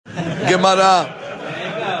Gemara.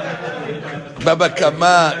 Baba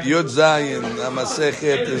Kamma, Yud Zayin,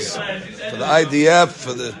 Masechet is for the IDF,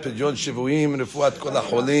 for the Pidyon Shivuim, Refuat Kol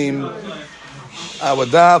HaCholim. Our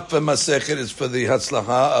daf Masechet is for the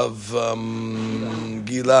Hatzlacha of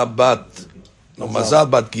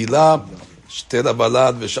Mazal Bat Gila, Shtela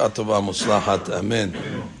Balad, V'Shat Tova Muslachat, Amen.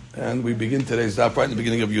 And we begin today's daf right in the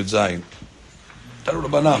beginning of Yud Zayin. Taru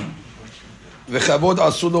Rabbanam, V'Chavod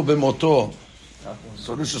Asulo B'Moto.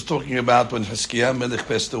 So this is talking about when Hiskiah Melech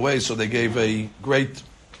passed away, so they gave a great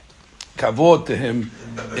kavod to him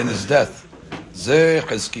in his death. Ze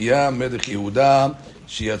Hiskiah Melech Yehuda,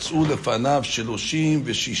 שיצאו לפניו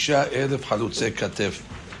 36,000 חלוצי כתף.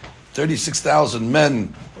 36,000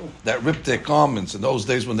 men that ripped their garments. In those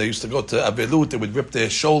days when they used to go to Avelut, they would rip their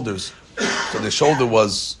shoulders. So their shoulder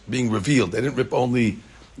was being revealed. They didn't rip only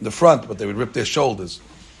the front, but they would rip their shoulders.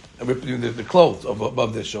 And rip the clothes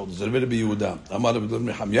above their shoulders.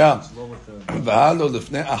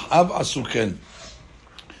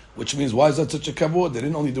 Which means, why is that such a kavod? They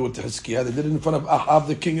didn't only do it to Hiskiah, they did it in front of Ahav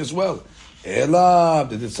the king as well. They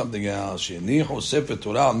did something else. They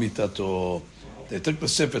took the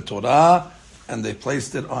Sefer Torah and they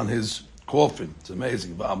placed it on his coffin. It's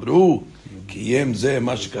amazing. The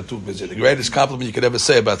greatest compliment you could ever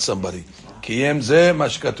say about somebody.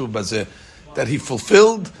 That he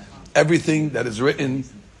fulfilled everything that is written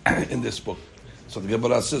in this book. So the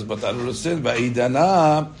Gemara says, but and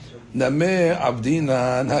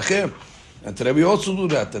today we also do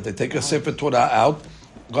that they take a Sefer Torah out.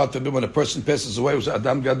 God forbid, when a person passes away, who's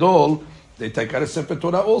Adam Gadol, they take out a Sefer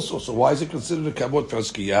Torah also. So why is it considered a kavod for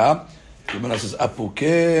Hiskiah? The Gemara says,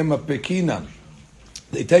 Apuke mapekina.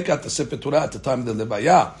 They take out the Sefer Torah at the time of the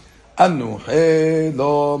Levaya. Anuhe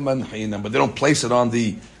lo manhina. But they don't place it on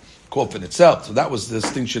the coffin itself. So that was the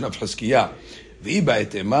distinction of Hiskiah. Even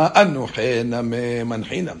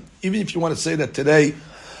if you want to say that today,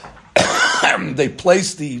 they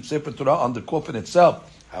place the Sefer Torah on the coffin itself.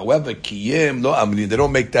 However, kiyem lo amrin, they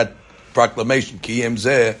don't make that proclamation. Kiyem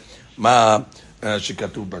zeh ma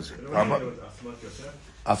shekatuv bazeh.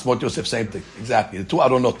 Asmot Yosef, same thing. Exactly. The two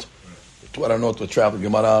aronot were traveling.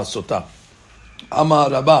 Gemara Sota. Amar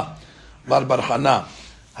Rabba Bar Barhana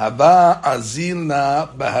Haba azilna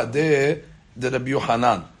bahadeh de Rabbi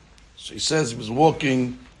Yohanan. So he says he was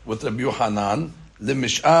walking with Rabbi Yohanan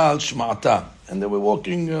lemishal shma'ata, and they were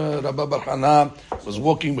walking. Rabbi Barhana was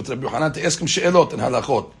walking with Rabbi Yohanan to ask him she'elot and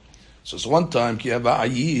halachot. So one time,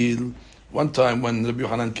 when Rabbi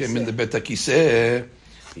Yohanan came in the Bet HaKiseh,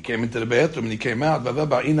 he came into the bathroom and he came out, and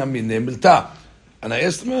I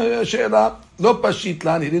asked him she'elah, lo pashit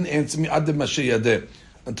lan, he didn't answer me,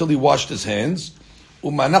 until he washed his hands,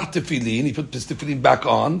 umanach tefillin, he put his tefillin back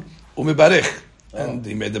on, umebarech, and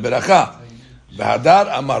he made the beracha. V'hadar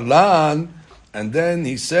amar lan, and then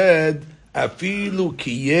he said, afilu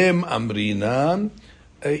kiyem amrinan.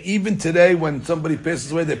 Even today, when somebody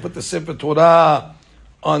passes away, they put the Sefer Torah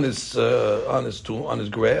on his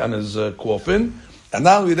coffin, and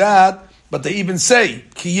not only that, but they even say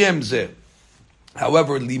kiyem zeh.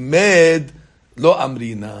 However, limed lo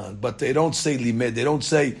amrinan, but they don't say limed. They don't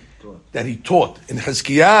say that he taught. In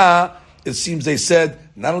Hiskiah, it seems they said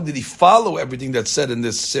not only did he follow everything that's said in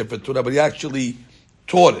this Sefer Torah, but he actually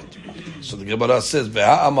taught it. So the Gemara says,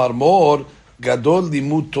 "Ve'ha amar mor gadol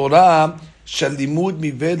limud Torah shel limud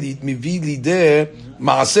mivi lideh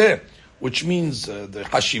maaseh," which means the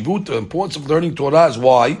hashivut, the importance of learning Torah is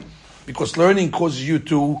why? Because learning causes you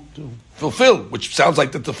to fulfill, which sounds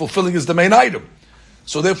like that the fulfilling is the main item.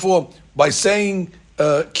 So therefore, by saying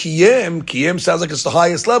kiyem sounds like it's the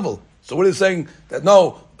highest level. So what is saying that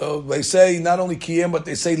no, they say not only kiyem, but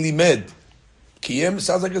they say limed. Kiyem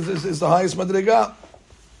sounds like it's the highest madrega.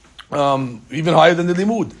 Even higher than the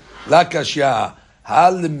limud. La kashya,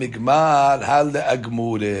 hal migmar, hal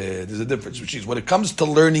agmure. There's a difference, which is when it comes to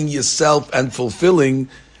learning yourself and fulfilling,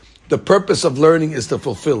 the purpose of learning is to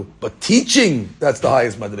fulfill. But teaching, that's the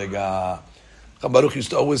highest madrega. Baruch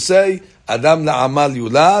used to always say, Adam la'amal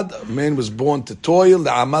yulad, man was born to toil,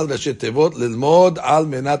 la'amal rashi tevot, lilmod, al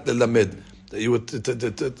menat lelamed. You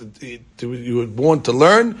were born to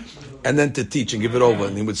learn and then to teach and give it over.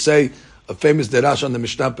 And he would say, a famous derash on the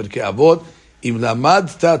Mishnah Perkei Avot, Im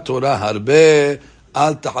lamadta Torah harbe,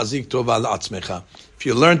 al tahazik tova al atzmecha. If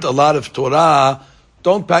you learned a lot of Torah,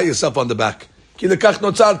 don't pat yourself on the back. Ki lekach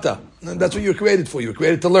notzarta. That's what you were created for. You were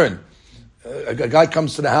created to learn. A guy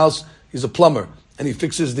comes to the house, he's a plumber, and he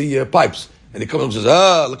fixes the pipes. And he comes and says,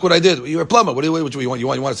 look what I did. You're a plumber. What do you want? You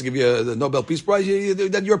want us to give you the Nobel Peace Prize?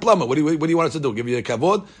 You're a plumber. What do you want us to do? Give you a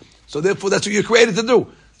kavod? So therefore, that's what you're created to do.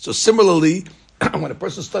 So similarly, when a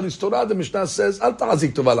person studies Torah, the Mishnah says, Al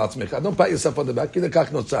ta'azik tova la'atzmecha. Don't pat yourself on the back.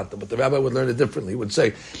 But the rabbi would learn it differently. He would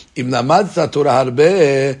say, Im namadta Torah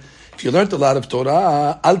harbe, if you learned a lot of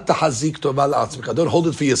Torah, Al ta'azik tova la'atzmecha. Don't hold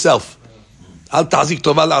it for yourself. Al ta'azik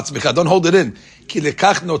tova la'atzmecha. Don't hold it in. Ki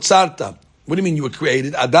lekach notzarta. What do you mean you were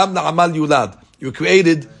created? Adam na'amal yulad. You were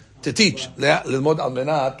created to teach. L'ilmod al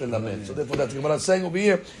menat l'lamed. So therefore, that's Gemara saying over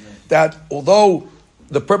here that although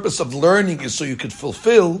the purpose of learning is so you could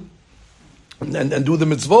fulfill and do the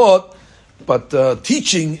mitzvot, but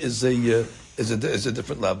teaching is a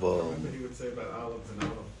different level. I remember he would say about olives and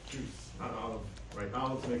olive juice, not olive, right?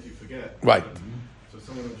 Olives make you forget. Right. So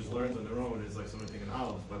someone who just learns on their own is like someone taking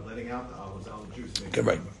olives, but letting out the olives, olive juice makes Okay,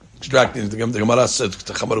 right. Extracting. The Gemara said,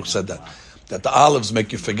 the Chama said that the olives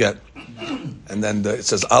make you forget, and then it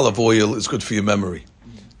says olive oil is good for your memory.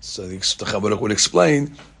 So the Chama would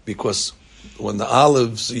explain, because when the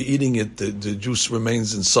olives, you're eating it, the juice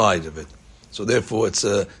remains inside of it. So therefore,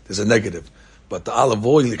 there's a negative. But the olive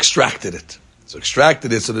oil extracted it. So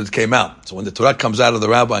extracted it so that it came out. So when the Torah comes out of the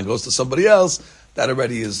rabbi and goes to somebody else, that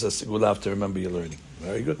already is a sigulav to remember your learning.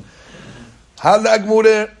 Very good.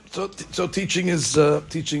 So teaching is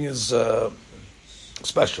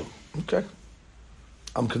special. Okay,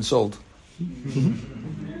 I'm consoled.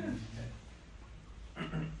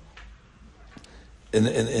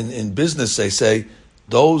 In business, they say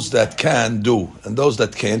those that can do and those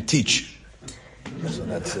that can't teach. So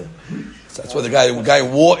that's it. That's why the guy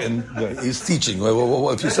in Wharton, he's teaching.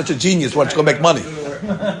 Well, if you're such a genius, why don't you go make money?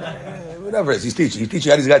 Whatever it is, he's teaching. He's teaching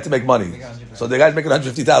how these guys to make money. So the guy's making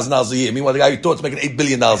 $150,000 a year. Meanwhile, the guy who thought's making $8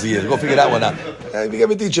 billion a year. Go figure that one out. You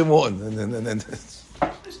become a teacher in Wharton. And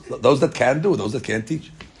those that can do, those that can't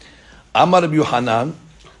teach. Amar Rabbi Yohanan,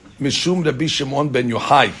 Mishum Rabbi Shimon ben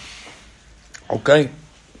Yochai. Okay?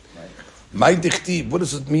 What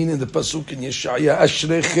does it mean in the pasuk in Yeshaya?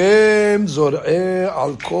 Ashrechem zor'eh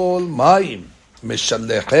al kol mayim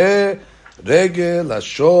meshalecheh regel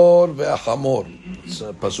hashor ve'achamor. It's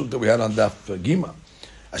a pasuk that we had on Daf Gima.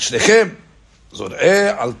 Ashrechem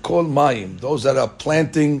zor'eh al kol mayim. Those that are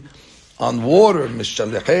planting on water,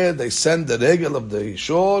 meshalecheh, they send the regel of the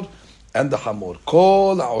shor and the hamor.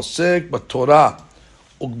 Kol ha'osek b'torah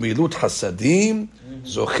ugmilut hasadim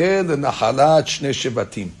zocheh lenahalat shnei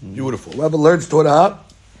shevatim. Beautiful. Whoever learns Torah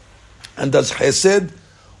and does chesed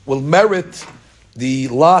will merit the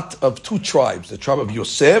lot of two tribes. The tribe of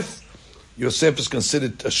Yosef. Yosef is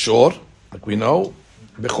considered a shor, like we know,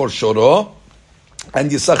 bechor shoro,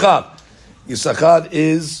 and Yisachar. Yisachar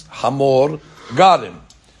is hamor garim.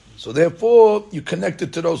 So therefore, you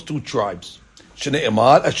connected to those two tribes. Shnei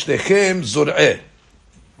emar ashtechem zor'eh.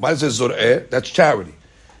 Why is it zor'eh? That's charity.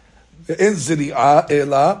 In ziri'ah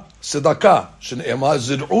ela tzedakah. Shne'emar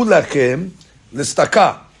zir'u lachem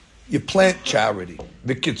l'stakah. You plant charity.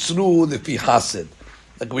 V'kitzru lefi hased.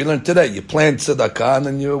 Like we learned today, you plant tzedakah and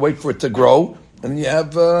then you wait for it to grow and you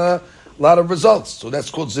have a lot of results. So that's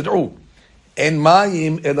called zir'u. En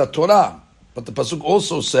mayim ela Torah. But the pasuk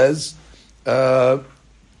also says al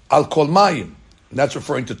kol mayim. And that's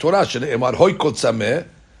referring to Torah. Shne'emar hoy kol tzameh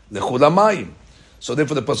lechula mayim. So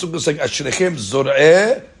therefore the pasuk is saying ashrechem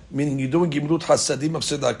zor'eh, meaning you're doing gimlut hasadim of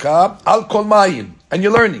tzedakah, al kol mayim, and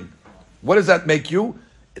you're learning. What does that make you?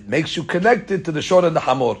 It makes you connected to the shor and the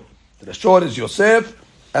hamor. The shor is Yosef,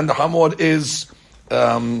 and the hamor is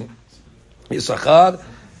Yisachar,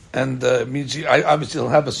 and means I obviously will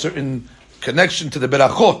have a certain connection to the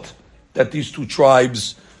berachot that these two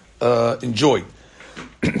tribes enjoy.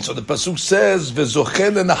 So the pasuk says,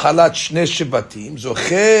 "V'zocheh lenahalat shnei shevatim."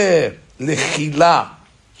 Zocheh lechila.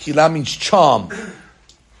 Chila means charm.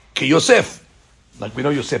 Ki Yosef, like we know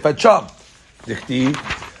Yosef had charm. Dichti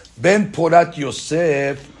ben porat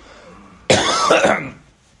Yosef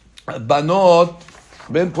banot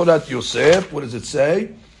ben porat Yosef. What does it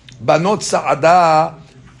say? Banot saada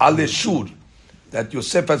aleshur. That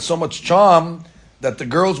Yosef had so much charm that the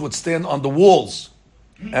girls would stand on the walls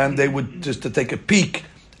and they would just to take a peek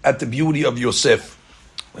at the beauty of Yosef.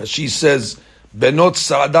 She says, benot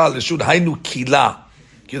saada aleshur hainu kila.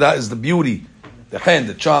 Kila is the beauty. The hand,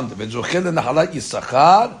 the charm, the v'zochel lenahalat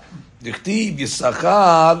Yisachar, dichtiv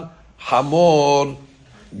Yisachar hamor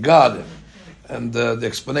garim, and the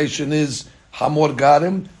explanation is hamor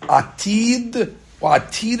garim atid or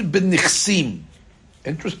atir b'nichsim.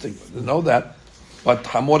 Interesting, I didn't know that. But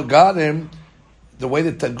hamor garim, the way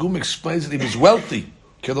the Targum explains it, he was wealthy.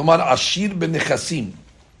 Kelomar ashir b'nechasim.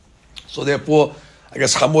 So therefore, I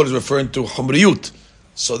guess hamor is referring to humriyut.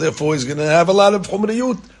 So therefore, he's going to have a lot of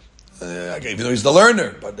humriyut. Even though he's the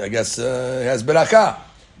learner, but I guess he has berakah.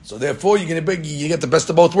 So therefore, you get the best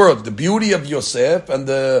of both worlds: the beauty of Yosef and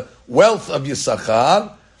the wealth of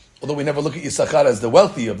Yisachar, although we never look at Yisachar as the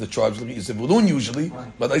wealthy of the tribes, we look at Zebulun usually,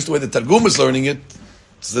 but at least the way the Targum is learning it,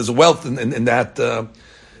 so there's a wealth in that,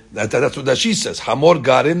 that's what she says. Hamor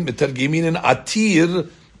garim metargimin in atir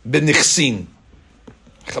benichsin.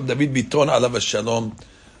 Chab David Biton alav shalom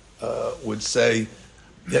would say,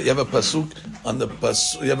 you have a pasuk on the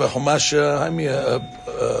pasuk, you have a Chumash,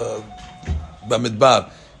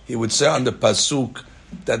 Bamidbar. He would say on the pasuk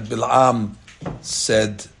that Bil'am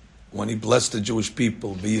said when he blessed the Jewish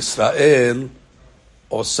people, V'Yisrael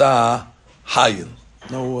osa hayil.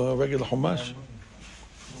 No regular Chumash.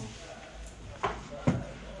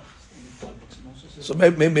 So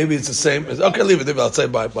maybe it's the same. Okay, leave it. I'll say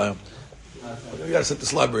bye. We gotta set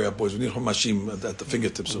this library up, boys. We need Chumashim at the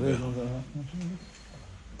fingertips of it.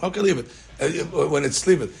 Okay, leave it. When it's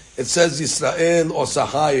leave it, it says Yisrael osa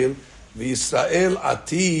hayil, V'Yisrael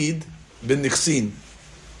atid b'nichsin.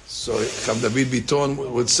 So Cham David Biton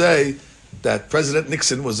would say that President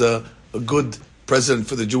Nixon was a good president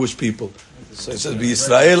for the Jewish people. So he says,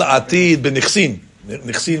 "Israel atid b'nichsin."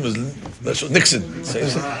 Nixon was Nixon. So he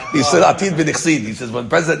said atid b'nichsin. He says when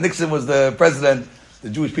President Nixon was the president, the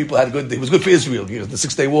Jewish people had good. He was good for Israel. He was the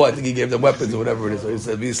 6 Day War. I think he gave them weapons or whatever it is. So he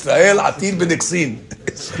said, "Israel atid b'nichsin."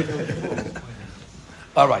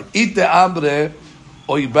 All right. Ite amre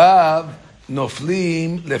oibav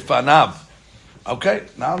noflim lefanav. Okay,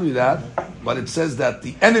 not only that, but it says that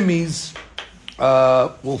the enemies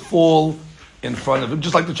will fall in front of him,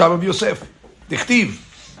 just like the tribe of Yosef. Dichtiv,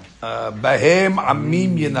 Bahem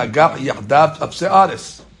Amim Yenagach Yahdav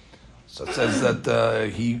Apsearis. So it says that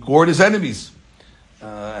he gored his enemies,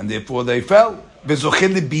 and therefore they fell.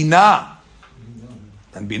 Bezochel Bina,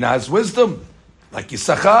 and Bina is wisdom, like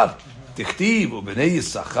Yisachar. Dichtiv, Ubenei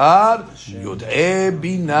Yisachar, Yod'e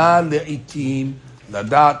Bina Le'itim. So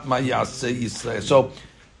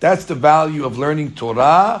that's the value of learning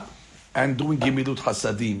Torah and doing Gimilut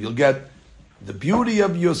Hasadim. You'll get the beauty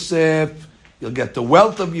of Yosef, you'll get the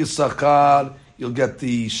wealth of Yisachar, you'll get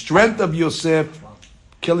the strength of Yosef,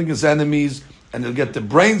 killing his enemies, and you'll get the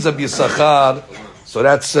brains of Yisachar. So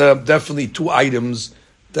that's definitely 2 items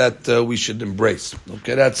that we should embrace.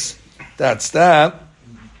 Okay, that's that.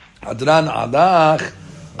 Adran Alach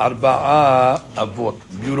Arba'a Avot.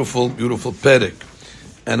 Beautiful perek.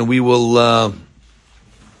 And we will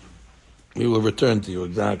return to you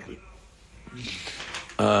exactly.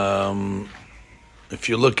 If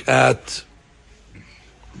you look at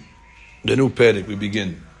the new perek, we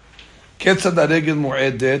begin. Ketzad haregel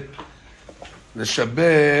mu'edet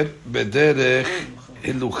l'shaber bederech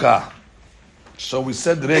hilucha. So we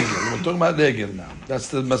said regel. We're talking about regel now. That's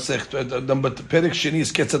the masech. But the perek sheni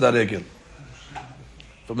is ketzad haregel.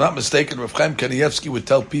 If I'm not mistaken, Rav Chaim Kanievsky would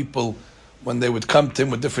tell people when they would come to him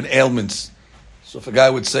with different ailments. So if a guy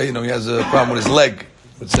would say, he has a problem with his leg,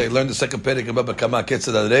 would say, learn the second perek of Baba Kamma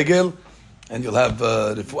Ketzad HaRegel, and you'll have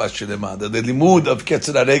Refuah Shlema. The limud of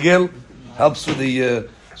Ketzad HaRegel helps with the,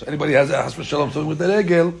 so anybody has a Hasba Shalom something with the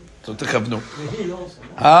regel, so techavnu. The heel also.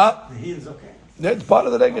 Huh? The heel is okay. Yeah, it's part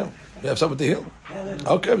of the regel. You have something with the heel?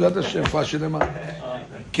 Okay, that's the Refuah Shlema.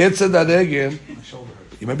 Ketzad HaRegel,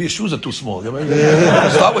 maybe your shoes are too small. Start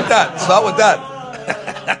with that.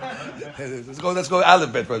 Let's go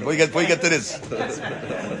Aleph bet first. Before you get to this.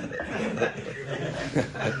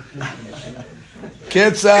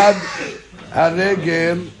 Ketzad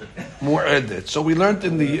haregel mu'edet. So we learned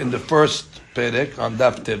in the first perek on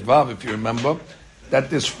Daf Tedvav, if you remember,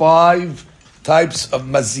 that there's 5 types of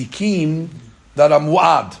mazikim that are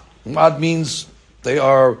mu'ad. Mu'ad means they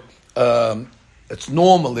are. It's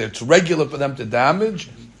normal. It's regular for them to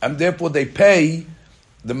damage, and therefore they pay.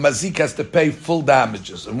 The mazik has to pay full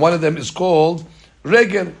damages, and one of them is called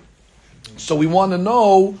regel. So we want to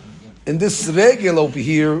know in this regel over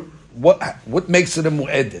here what makes it a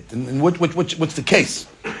mu'edet, and what's the case?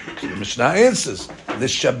 So the Mishnah answers the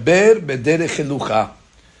shaber bederech hilucha,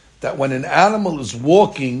 that when an animal is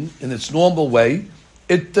walking in its normal way,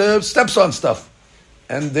 it steps on stuff,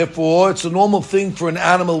 and therefore it's a normal thing for an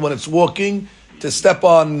animal when it's walking to step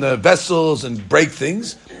on vessels and break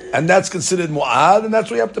things. And that's considered mu'ad, and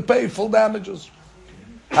that's why you have to pay full damages.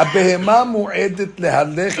 Habehema mu'edet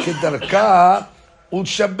lehalech kedarka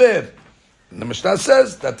ulshaber. The Mishnah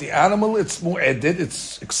says that the animal, it's mu'edet,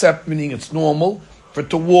 it's accept, meaning it's normal for it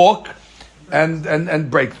to walk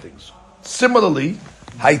and break things. Similarly,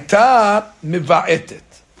 hayta miva'etet.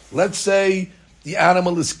 Let's say the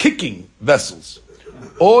animal is kicking vessels.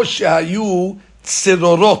 Or shehayu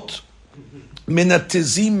tzirorot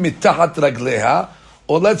minatizim mitahat ragleha.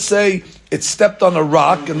 Or let's say it stepped on a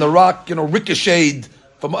rock and the rock, ricocheted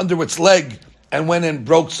from under its leg and went and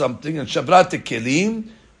broke something. And shabrat kelim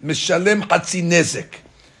mishalem hatzi nezek.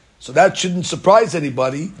 So that shouldn't surprise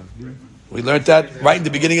anybody. We learned that right in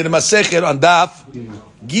the beginning of the Masechet on Daf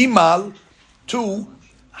Gimal 2,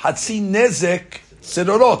 Hatzi Nezek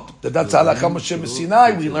Serorot. That's Halakha Moshe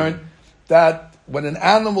Sinai. We learned that when an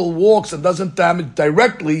animal walks and doesn't damage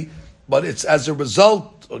directly, but it's as a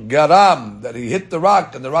result of garam, that he hit the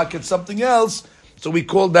rock and the rock hit something else, so we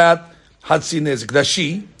call that Hatzi Nezek.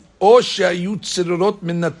 Rashi, O Shayut Serorot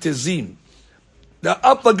Min Natezim. Now,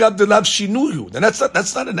 then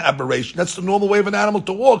that's not an aberration. That's the normal way of an animal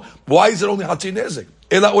to walk. Why is it only Hatzi Nezek?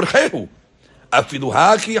 Ela Urchehu. Afilu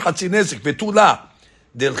Haki Hatzi Nezek. Vetula.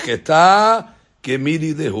 Delcheta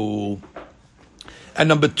Kemiri Lehu. And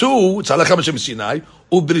number 2, it's Halakha Moshe Sinai,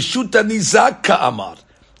 Ubrishuta Nizak Ka'amar.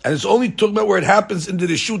 And it's only talking about where it happens in the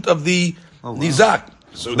reshut of the Nizak.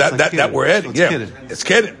 So that we're adding. So it's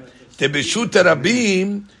Kedem. The Bishuta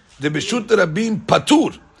Rabim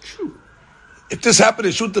Patur. If this happened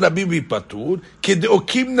in Shut Rabim be Patur,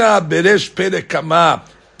 Kedeokimna Beresh Pere Kamma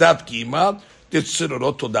Daf Gima, it's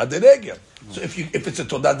Sirorot Todah Deregel. So if it's a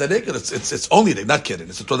Todah Deregel, it's only they, not kidding.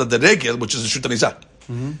 It's a Todah Deregel, which is a Shut Nizak.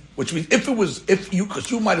 Which means because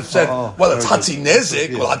you might have said, well, it's Hatzi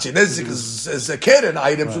Nezek. Well, Hatzi Nezek is a Keren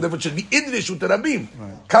item, so therefore it should be in the Shut Rabim.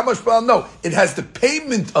 Kamma Shpal, no, it has the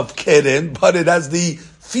payment of Keren, but it has the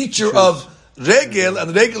feature of Regel,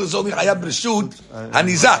 and Regel is only Hayab Reshut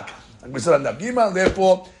Hanizak. We said on Gima,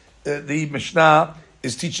 therefore the Mishnah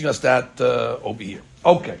is teaching us that over here.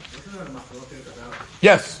 Okay.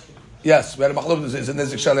 Yes. We had a machlok. Is it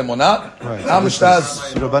Nezek Shalem or not? Now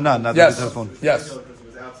Mishnah's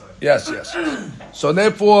Yes. So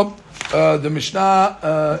therefore, the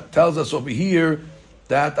Mishnah tells us over here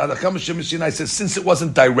that Halakha Moshe Sinai says since it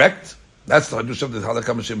wasn't direct, that's the Hadush of the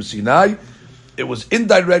Halakha Moshe Sinai. It was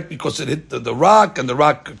indirect because it hit the rock, and the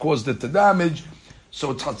rock caused it to damage.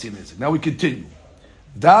 So it's Hatzi Nezek. Now we continue.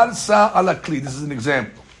 Darsa ala kli. This is an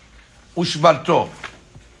example. Ushbarto.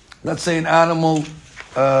 Let's say an animal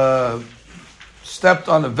stepped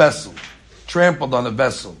on a vessel, trampled on a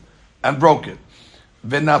vessel, and broke it.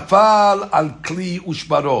 Venafal al kli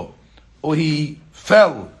ushbaro. Or he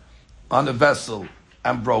fell on a vessel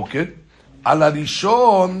and broke it. Ala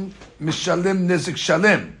rishon mishalem nezek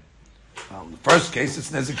shalem. In the first case,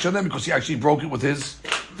 it's nezek shalem because he actually broke it with his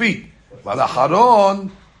feet.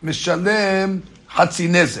 Valacharon mishalem hatzi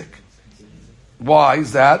nezek. Why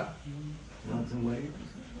is that?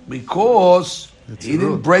 Because he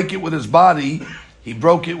didn't break it with his body; he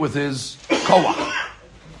broke it with his koach.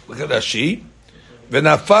 Look at Rashi.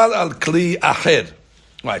 V'nafal al kli acher.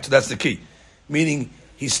 Right, so that's the key. Meaning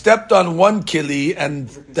he stepped on one keli and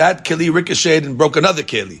that keli ricocheted and broke another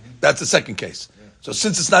keli. That's the second case. So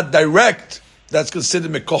since it's not direct, that's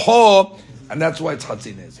considered mekoho, and that's why it's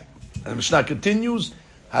hatzi nezek. And the Mishnah continues,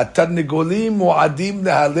 "Hatarnegolim mu'adim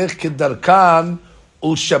lehalech kedarkan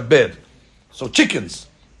ulshaber." So chickens,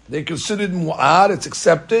 they're considered mu'ad. It's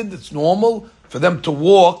accepted. It's normal for them to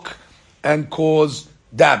walk and cause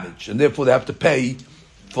damage, and therefore they have to pay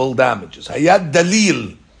full damages. Hayat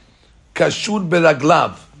dalil kashur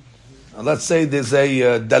beraglav. Now let's say there's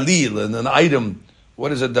a dalil and an item.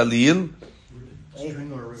 What is a dalil?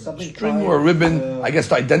 String or a ribbon, I guess,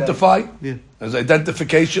 to identify. Yeah. There's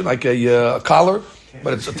identification, like a collar,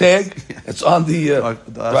 but it's a tag. It's on the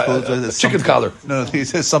chicken collar. No, he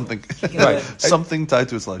says something. Right. Something tied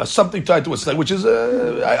to its leg. Something tied to its leg, which is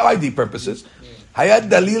ID purposes. Hayat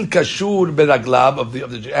dalil kashur beraglav of the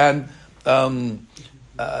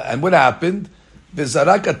and what happened?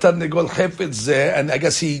 V'zarak atarnegol chefetz zeh, and I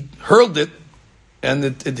guess he hurled it, and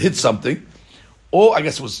it hit something. Or I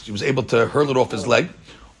guess he was able to hurl it off his leg.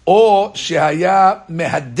 Or shehaya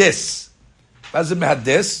mehades. As a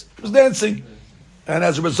mehades, he was dancing, and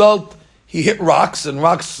as a result, he hit rocks, and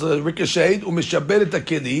rocks ricocheted. Umishaber et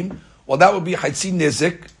hakelim. Well, that would be hatzi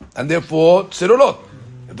nezek, and therefore tzirorot.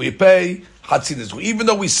 If we pay hatzi nezek, even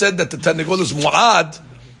though we said that the tarnegol is mu'ad,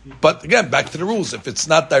 but again, back to the rules. If it's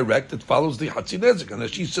not direct, it follows the hatzi nezek. And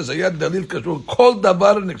as she says, ayat dalil kashur kol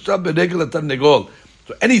davar nechshav beregel tarnegol.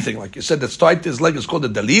 So anything, like you said, that's tied to his leg is called a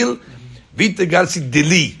dalil. Vite garsi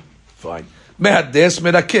dili. Fine. Mehades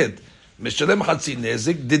meraked. Mishalem hatzi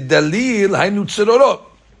nezek. The dalil hainu tzirorot.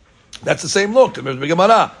 That's the same law. Remember the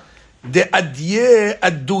Gemara. De adye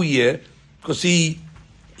aduye, because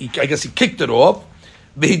I guess he kicked it off.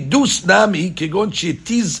 Behidus nami kegon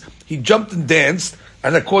shetiz. He jumped and danced,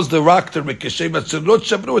 and that caused the rock to ricochet. But tzirorot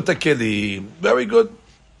shabru et hakeli. Very good.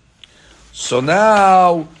 So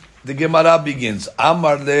now the Gemara begins.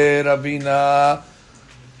 Amar le Ravina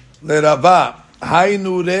le Rava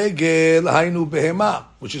hainu regel hainu behema.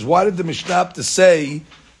 Which is, why did the Mishnah have to say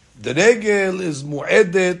The regel is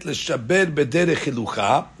mu'edet l'shaber b'derech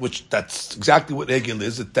hilucha, which that's exactly what regel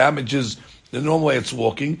is. It damages the normal way it's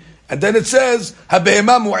walking. And then it says,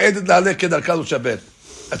 ha'behema mu'edet la'aleh kedarka l'shaber.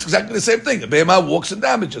 That's exactly the same thing. A behemah walks and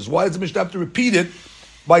damages. Why does the Mishnah have to repeat it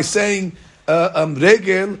by saying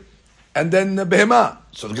regel and then behemah?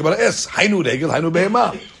 So the Gemara asks, Hainu regel, Hainu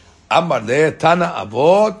behemah. Amar le tana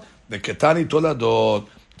avot v'ketani toladot.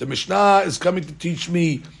 The Mishnah is coming to teach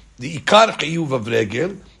me the ikar chiyuv of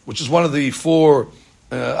regel, which is one of the 4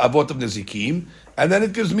 avot of nezikim, and then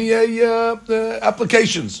it gives me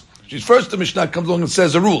applications. First, the Mishnah comes along and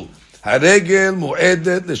says a rule: haregel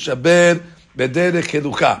mu'edet l'shaber b'derech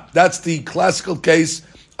hilucha. That's the classical case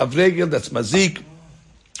of regel. That's mazik,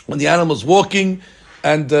 when the animal is walking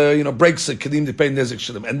and breaks a kedim to pay nezik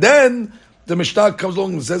shalim. And then the Mishnah comes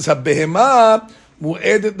along and says habehema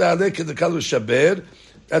mu'edet la'aleh kedarka l'shaber.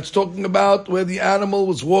 That's talking about where the animal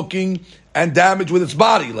was walking and damaged with its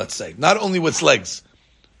body, let's say, not only with its legs,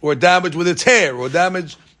 or damaged with its hair, or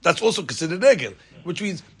damage. That's also considered regel, which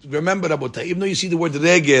means, remember, Rabotai, even though you see the word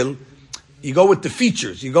regel, you go with the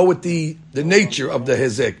features, you go with the nature of the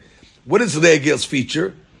hezek. What is regel's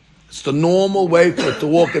feature? It's the normal way for it to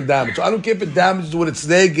walk and damage. So I don't care if it damages with its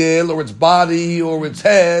regel, or its body, or its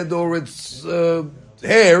head, or its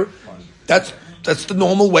hair. That's the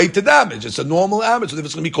normal way to damage. It's a normal damage. So if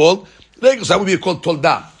it's going to be called regel, so that would be called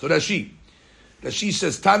tolda. So Rashi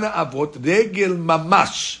says, Tana avot regel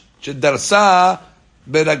mamash shedarsa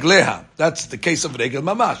beragleha. That's the case of regel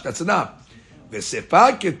mamash. That's enough.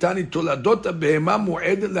 V'sefa ketani toladot behema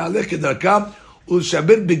mu'edet le'aleh kedarka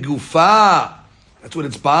ul'shaber begufa. That's with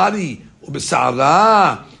its body,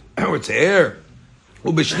 u'besara, or its hair,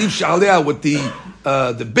 u'beshliv shalea, with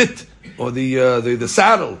the bit or the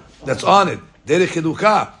saddle that's on it. Derech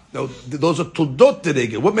hilucha. Now, those are toldot de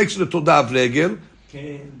regel. What makes it a tolda of regel?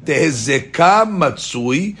 Tehezeka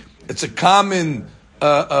matsui. It's a common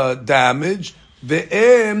damage.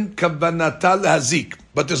 Ve'em kavanata lehazik.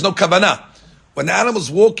 But there's no kavanah. When the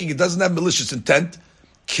animal's walking, it doesn't have malicious intent.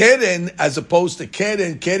 Keren, as opposed to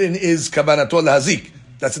keren is kavanato lehazik.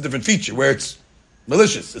 That's a different feature, where it's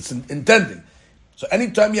malicious. It's intending. So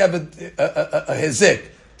anytime you have a hezek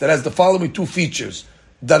that has the following 2 features,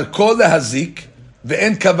 darko lehazik,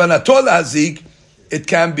 ve'en kavanato lehazik, it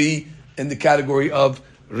can be in the category of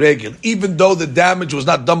regel, even though the damage was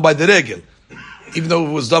not done by the regel, even though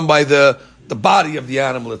it was done by the body of the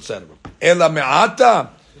animal, etc. Ela me'ata.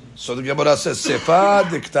 So the Gemara says sefa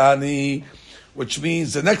diktani, which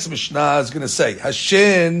means the next Mishnah is going to say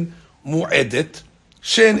hashen mu'edet.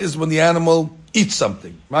 Shen is when the animal eats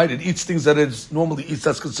something, right? It eats things that it normally eats.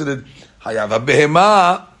 That's considered hayav.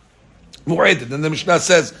 Behema mu'edet. And the Mishnah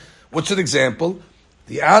says, what's an example?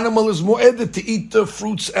 The animal is mu'edet to eat the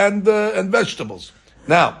fruits and vegetables.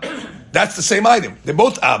 Now, that's the same item. They're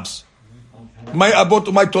both abs. My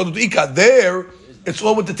abot, my todu ika. There, it's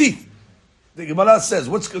all with the teeth. The Gemara says,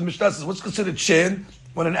 the Mishnah says, what's considered shen?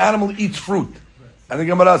 When an animal eats fruit. And the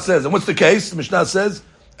Gemara says, and what's the case? The Mishnah says,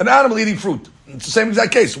 an animal eating fruit. It's the same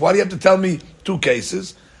exact case. Why do you have to tell me 2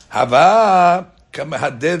 cases? Hava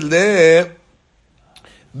kamahaded le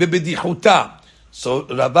bibedihuta. So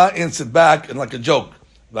Rava answered back in like a joke.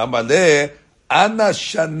 V'amale ana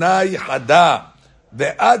shanai hada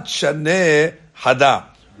ve'at shaneh hada.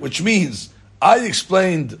 Which means, I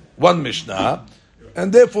explained one Mishnah,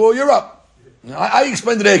 and therefore you're up. I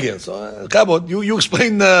explained it again. So, Kabod, you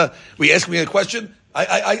explain. We asked me a question.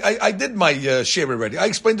 I did my share already. I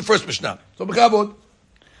explained the first Mishnah. So, Kabod.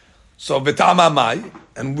 So, v'tama mai,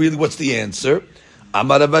 and really, what's the answer?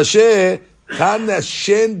 Amar Avashe kana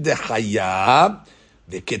shen de chaya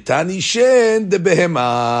v'ketani shen de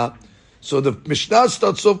behema. So the Mishnah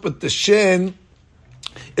starts off with the shen.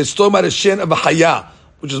 It's talking about a shen of a chaya,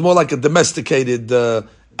 which is more like a domesticated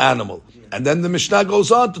animal. And then the Mishnah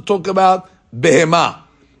goes on to talk about behema,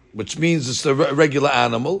 which means it's a regular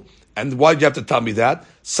animal. And why do you have to tell me that?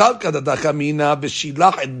 Salka dadachamina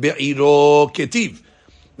v'shilach et be'iro ketiv.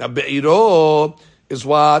 Now be'iro is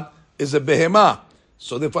what? Is a behema.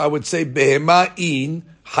 So therefore I would say behema in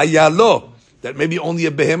hayalo. That maybe only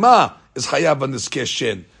a behema is hayav on this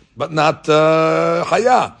keshen, but not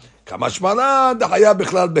haya. Kamashmala the haya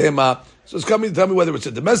bichlal behema. So it's coming to tell me whether it's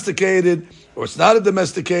a domesticated or it's not a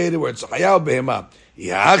domesticated, or it's a haya or behema.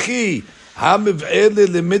 Yachi hamiv'ele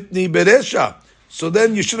limitni beresha. So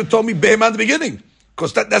then you should have told me behema at the beginning,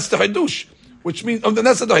 because that's the hadush, which means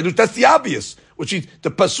that's not the hadush. That's the obvious, which is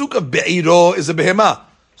the pasuk of be'iro is a behema.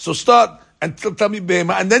 So start and tell me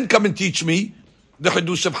behema, and then come and teach me the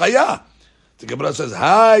hadush of haya. The Gemara says,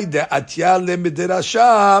 "Hi de atya le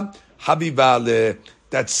midrasha habibale."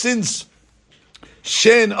 That since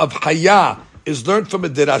shen of haya is learned from a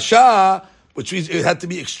derasha, which means it had to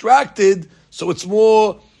be extracted, so it's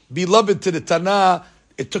more beloved to the Tana.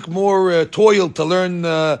 It took more toil to learn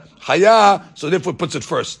Haya, so therefore it puts it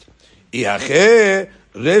first.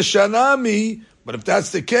 Reshanami, but if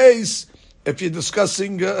that's the case, if you're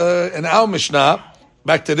discussing an Al Mishnah,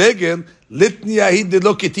 back to Regel, Litni Ahid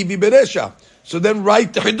Delo Ketivi Beresha. So then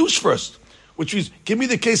write the Hidush first, which means, give me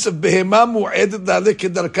the case of Behema Mu'edet La'aleh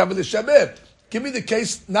Kedarkav L'Shaber. Give me the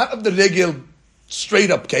case, not of the Regel straight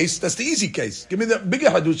up case, that's the easy case. Give me the bigger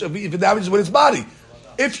Hidush if it damages with its body.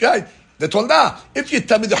 If you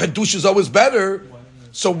tell me the Hidush is always better,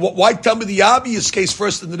 so why tell me the obvious case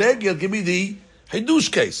first in the Regel? Give me the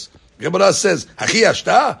Hidush case. Gemara says, Hachi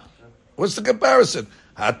Ashta? What's the comparison?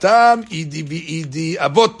 Hatam idi v'idi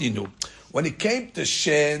avot ninu. When it came to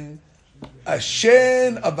shen, a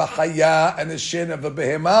shen of a chaya and a shen of a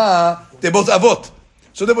behema, they're both avot.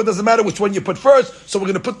 So therefore it doesn't matter which one you put first, so we're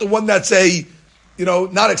going to put the one that's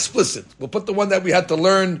not explicit. We'll put the one that we had to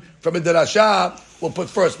learn from a derasha, we'll put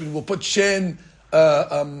first. We'll put shen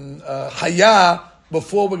chaya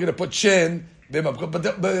before we're going to put shen behema.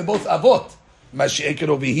 But they're both avot. Mashiach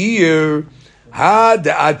over here,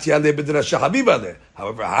 however,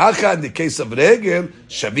 Hacha in the case of Regel,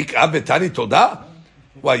 Shavik Av Betani Todah.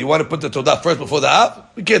 Why, you want to put the Todah first before the Av?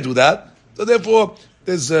 We can't do that. So therefore,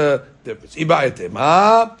 there's a difference. Iba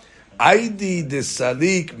etema, Aidi de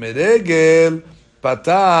Salik Meregel,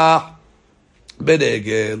 Patah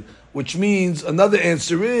Beregel, which means another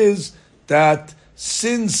answer is that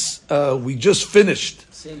since we just finished,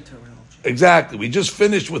 same terminology. Exactly. We just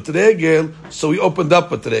finished with the Regel, so we opened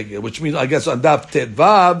up with the Regel, which means, I guess, on Daf Tet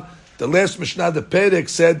Vav, the last Mishnah, the Perek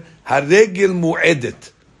said, Haregel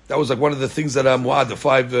Mu'edet. That was like one of the things that are Mu'ad, the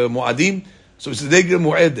 5 Mu'adim. So it's Regel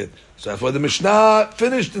Mu'edet. So that's why the Mishnah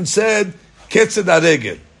finished and said, Ketzed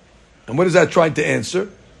HaRegel. And what is that trying to answer?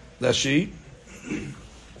 Rashi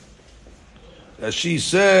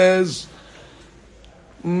says,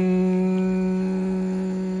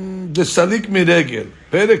 the Salik Miregel.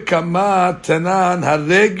 Perek Kamma Tanan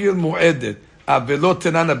Haregel Mu'edet Avelo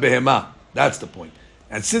Tanan Behema. That's the point.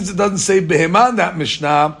 And since it doesn't say Behema in that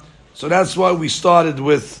Mishnah, so that's why we started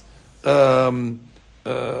with Haya,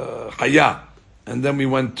 and then we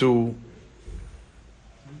went to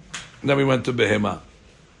Behema.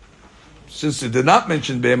 Since it did not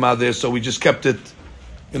mention Behema there, so we just kept it,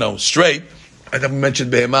 straight, and then we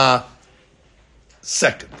mentioned Behema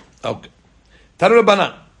second. Okay. Tanu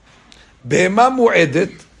Rabbanan. Behema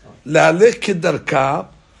mu'edet la'aleh kedarka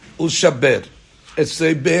ulshaber. It's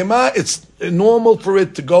a behema. It's normal for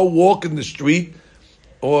it to go walk in the street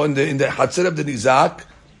or in the hatzir of the nizak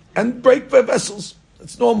and break the vessels.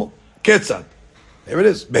 It's normal. Ketzad. There it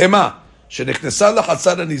is. Behema shenichnesah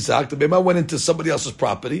lachatzar nizak. The behema went into somebody else's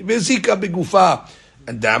property. Vezika begufa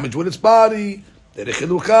and damaged with its body.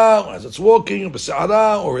 Derechilucha, as it's walking,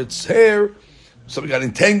 or its hair, something got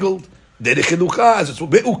entangled. As it's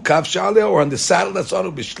or on the saddle that's on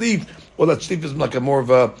it, b'shliv, or that shliv is like a more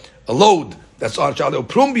of a load that's on shaleh.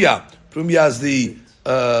 Prumbia is the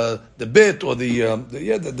bit or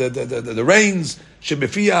the reins.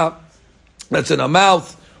 Shebefia, that's in our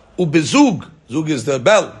mouth. Ubezug, zug is the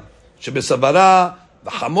bell. Shebesavara,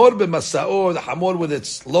 the hamor b'masao, the hamor with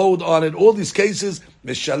its load on it. All these cases,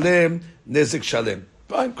 mishalem nezik shalem.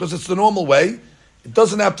 Fine, because it's the normal way. It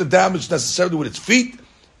doesn't have to damage necessarily with its feet.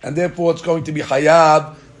 And therefore it's going to be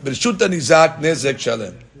hayab, b'reshut nizak nezek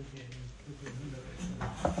shalem.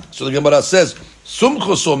 So the Gemara says,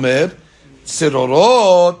 sumchos omer,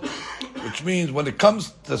 tzirorot, which means when it comes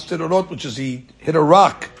to tzirorot, which is he hit a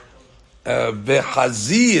rock,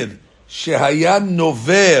 v'hazir shehaya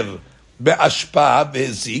nover be'ashpa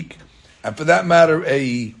ve'zik, and for that matter,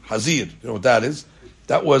 a hazir, you know what that is?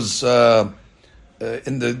 That was he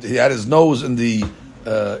had his nose in the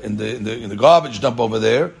garbage dump over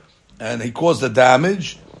there, and he caused the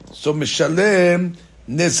damage. So mishalem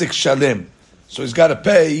nezik shalem. So he's got to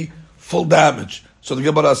pay full damage. So the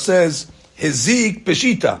Gemara says hizik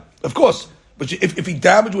peshita. Of course, but if he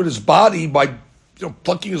damaged with his body by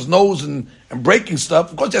plucking his nose and breaking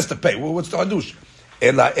stuff, of course he has to pay. Well, what's the hadush?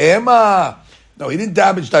 Ela ema. No, he didn't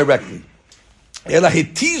damage directly. Ela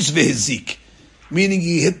hitiz vehizik, meaning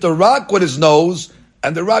he hit the rock with his nose,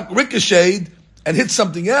 and the rock ricocheted and hit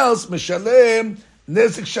something else. Mishalem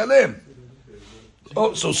nezik shalem.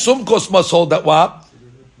 Oh, so sumkos must hold that what?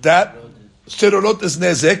 That tzirorot is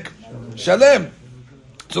nezik shalem.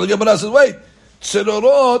 So the Gemara says, wait,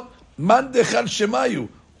 tzirorot man dechal shemayu.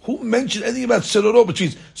 Who mentioned anything about tzirorot? Which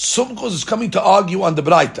means sumkos is coming to argue on the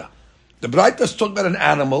Braita. The Braita is talking about an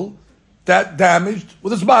animal that damaged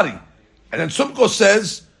with his body. And then Sumkos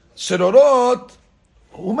says, tzirorot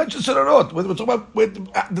Who mentioned Tzirorot? We're talking about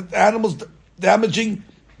the animals damaging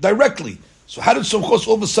directly. So how did Sumchos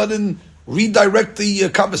all of a sudden redirect the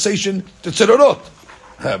conversation to Tzirorot?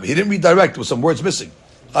 He didn't redirect. There were some words missing.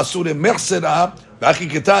 Asure mechsera v'achi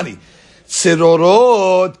ketani.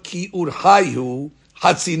 Tzirorot ki urhayu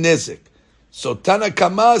hatzi nezek. So Tana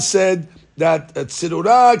Kamma said that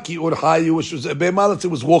Tzirora ki urhayu, which was a behemoth,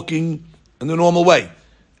 was walking in the normal way,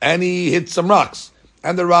 and he hit some rocks,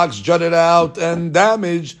 and the rocks jutted out and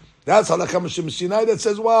damaged. That's halakha Moshe Sinai that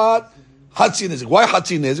says what? Hatzi nezek. Why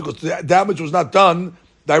hatzi nezek? Because the damage was not done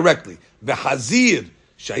directly. V'hazir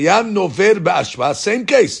shayan nover be'ashva. Same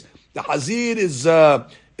case. The hazir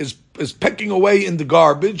is pecking away in the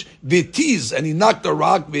garbage. V'tiz, and he knocked a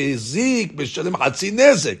rock. V'zik b'shalim hatzi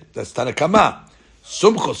nezek. That's Tana Kamma.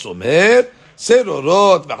 Sumchos omer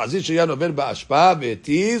serorot v'hazir shayan nover be'ashva.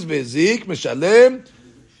 V'tiz v'zik b'shalim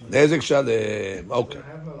nezek shalem. Okay.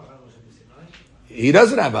 He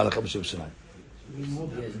doesn't have halakha Moshe Sinai.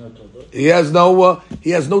 He has no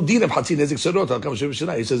deen of Hatzi Nezek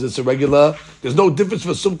Serot. He says it's a regular. There's no difference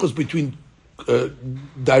for Sumchos between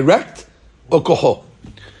direct or koho,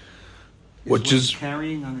 which is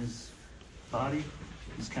carrying on his body.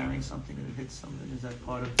 He's carrying something and it hits something. Is that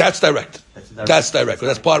part of? That's direct. That's direct.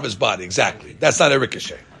 That's part of his body. Exactly. That's not a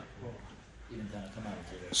ricochet.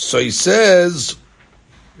 So he says.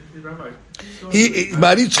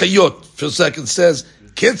 Maritz Chayot for a second says.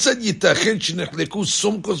 כיצד ייתכן שנחלקו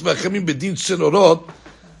סומכוס והחמים בדין צינורות,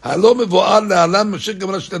 הלא מבואר להלן משה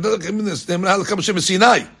גמרא שתדע לחמים נאמרה הלכה משה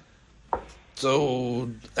מסיני. So,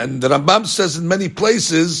 and the Rambam says in many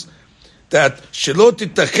places that שלא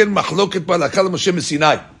תיתכן מחלוקת בהלכה למשה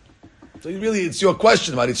מסיני. So really, it's your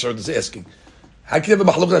question, Maritz is asking. How can you have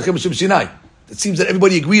a מחלוקת להלכה משה מסיני? It seems that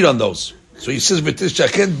everybody agreed on those. So he says,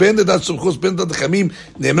 ותשכן בין דעת סומכוס בין דעת החמים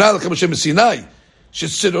נאמרה הלכה משה מסיני.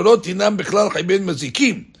 שצינורות הינם בכלל חייבים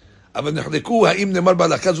מזיקים, אבל נחלקו האם נאמר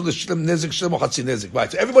בהלכה זו לשלם נזק שלם או חצי נזק.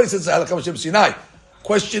 Right, so everybody says הלכה משה מסיני.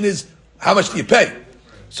 Question is, how much do you pay?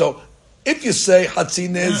 So, if you say חצי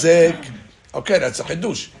נזק, okay, that's a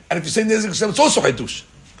chidush. And if you say נזק שלם, it's also chidush.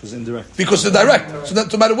 Because indirect. Because it's direct. So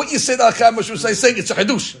that, no matter what you say, the Halakha Moshe is saying, it's a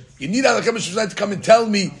chidush. You need Halakha Moshe to come and tell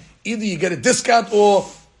me either you get a discount or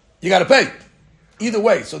you got to pay. Either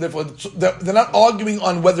way, so therefore they're not arguing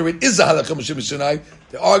on whether it is a halakha Moshe Sinai.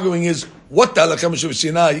 They're arguing is what the halakha Moshe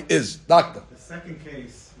Sinai is. Doctor. The second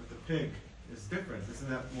case with the pig is different.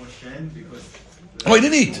 Isn't that more shen? Because he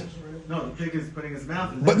didn't eat. No, the pig is putting his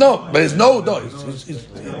mouth in. But his nose,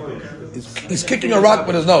 he's kicking a rock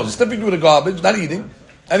with his nose. He's sniffing through the garbage, not eating,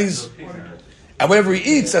 and whenever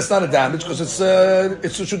he eats, that's not a damage because it's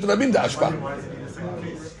Reshut Rabim the ashpa. Why does he need a second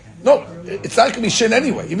case? No, it's not going to be shin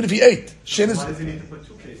anyway. Even if he ate, shin is. Why does he need to put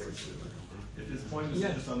two cases? If his point is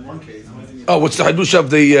just on one case, why does he need Oh, what's the hadush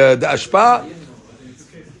of the ashpa?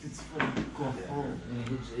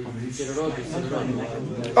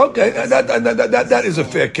 Okay, that is a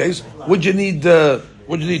fair case. Would you need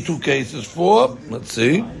two cases for? Let's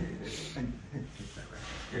see.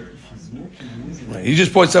 He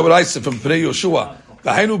just points out what I said from Pnei Yoshua.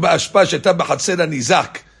 V'hainu ba'ashpa sheta b'chatzer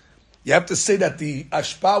hanizak. You have to say that the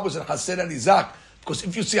ashpa was in Haser Nizak, because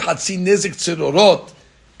if you say Hatzi Nezik Tzirorot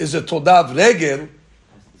is a Todav Regel,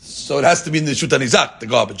 so it has to be in the Nishut Nizak, the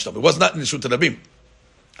garbage stuff. It was not in the Nishut Rabim.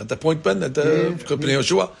 At the point, Ben, at the Pnei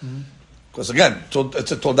Yoshua. Because again,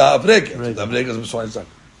 it's a Todav Regel. Todav Regel is Nizak.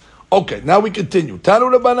 Okay, now we continue. Tanu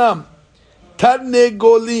Rabbanam.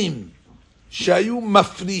 Tarnegolim Shayu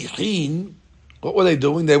Mafrihin. What were they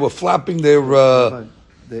doing? They were flapping their...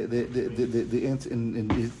 The ant in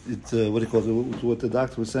what do you call it? What the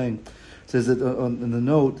doctor was saying says that in the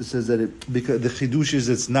note it says that because the chidush is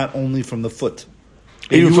it's not only from the foot,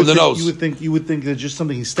 even from the nose. You would think that just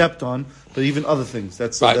something he stepped on, but even other things.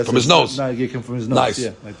 That's right from his nose. It came from his nose. Nice,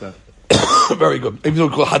 yeah, like that. Very good. Even though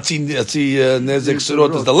we call Hatzi Nezek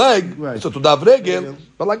Sirot is the leg, right. So to Dav Regel,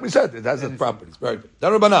 but like we said, it has its properties. Very good.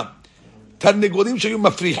 Darabana, Tarnegolim shayu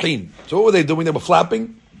mafrihin. So what were they doing? They were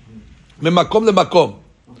flapping. Memakom lemakom.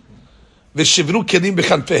 V'shivru kelim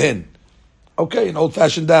b'chanfehen. Okay, an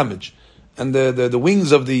old-fashioned damage, and the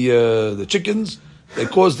wings of the chickens, they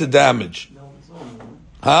caused the damage.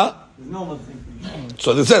 Huh?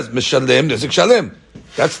 So it says mishalem nezik shalem.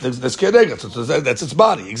 That's kerega. So that's its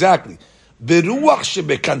body exactly. Beruach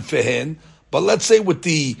shebekanfehen. But let's say with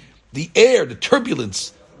the air, the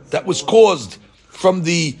turbulence that was caused from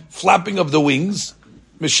the flapping of the wings,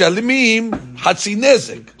 mishalimim hatzi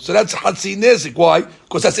nezik. So that's hatzi nezik. Why?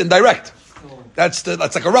 Because that's indirect. That's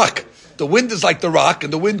like a rock. The wind is like the rock,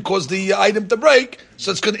 and the wind caused the item to break,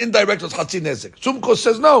 so it's going to indirect as Hatzi Nezik. Sumkos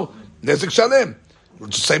says no, Nezik Shalem. We'll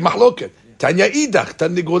just say Mahloket. Tanya idach,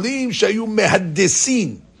 Tanegolim shayu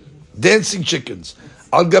mehaddesin, dancing chickens.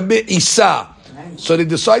 Al gabe isa. So they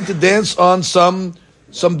decide to dance on some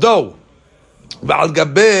dough. Al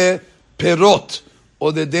gabe perot,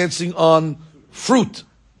 or they're dancing on fruit.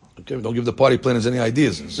 Okay, don't give the party planners any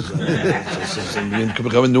ideas.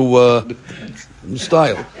 Become a new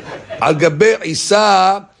style. Al gabe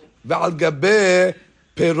isa, al gabe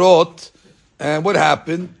perot, and what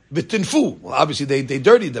happened? Bitinfu. Well, obviously they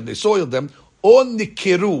dirtied them, they soiled them. Or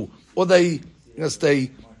nikiru, or they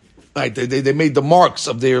made the marks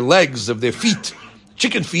of their legs, of their feet,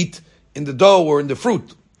 chicken feet, in the dough or in the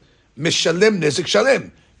fruit. Mishalem nezik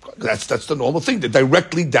shalem. That's the normal thing. They're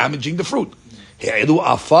directly damaging the fruit.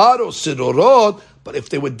 But if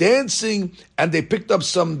they were dancing and they picked up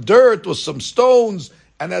some dirt or some stones,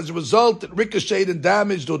 and as a result it ricocheted and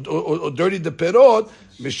damaged or dirtied the perot,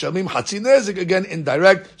 mishalim hatzi nezik, again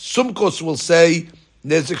indirect. Sumkos will say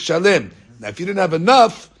nezik shalem. Now if you didn't have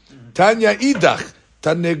enough, Tanya idach,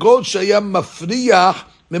 tanegol shayam mafriyah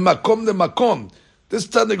mimakom lemakom. This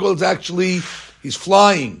tanegol is actually, he's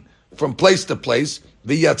flying from place to place.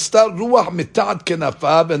 V'yatzta ruach mitad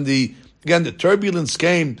kenafav, and the turbulence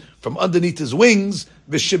came from underneath his wings.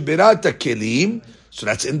 V'shibirat kelim. So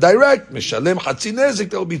that's indirect. Mishalem hatzi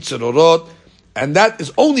nezik, that will be tzororot. And that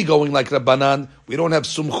is only going like Rabbanan. We don't have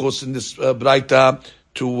sumchos in this braita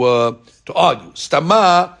to argue.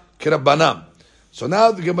 Stama kerabbanam. So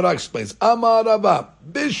now the Gemara explains. Amar Rava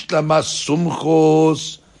bishlama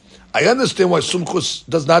sumchos. I understand why sumchos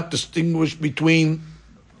does not distinguish between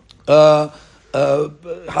hatzi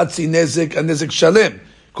nezik and nezik shalem,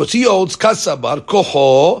 because he holds kasabar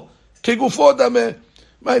koho kegufo dameh.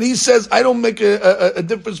 Right? He says I don't make a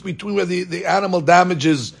difference between whether the animal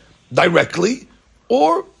damages directly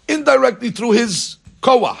or indirectly through his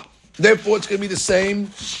koah. Therefore, it's going to be the same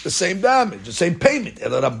damage, the same payment.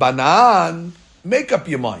 El Rabbanan, make up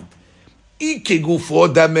your mind. If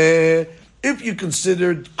you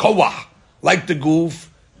considered koah like the goof,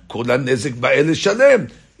 kulan nezik ba'el shalem,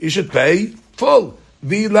 you should pay full.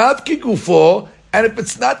 Vilat kigufo, and if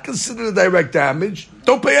it's not considered a direct damage,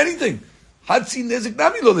 don't pay anything. Hatzi nezik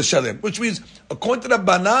namilo the shalem, which means according to the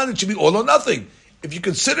Rabbanan, it should be all or nothing. If you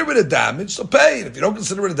consider it a damage, so pay. And if you don't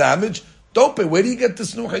consider it a damage, don't pay. Where do you get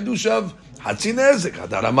this new chidush of hatzi nezik?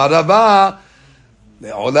 Hadar amar Rava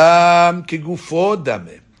le'olam kigufo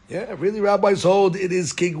dameh. Yeah, really, rabbis hold it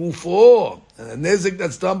is kigufo. And the nezik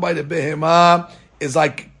that's done by the behema is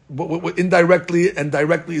like indirectly and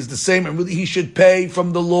directly is the same, and really he should pay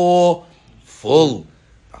from the law full.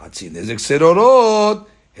 Hatzi nezik serorot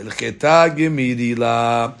hilcheta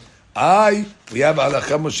gemirila. We have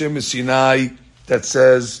halakha Moshe Messinai that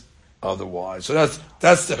says otherwise. So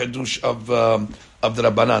that's the chidush of the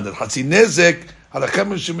Rabbanan. That hatzi nezik halakha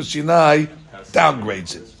Moshe Messinai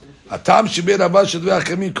downgrades it. Atam shebei Rava shedvei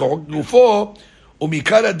achemim gufo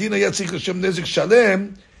umikar adina yatzik l'shem nezik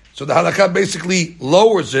shalem. So the halakha basically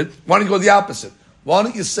lowers it. Why don't you go the opposite? Why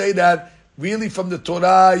don't you say that really from the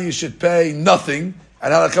Torah you should pay nothing,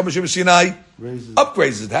 and halakha Moshe Messinai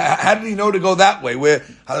upgrades it? How did he know to go that way? Where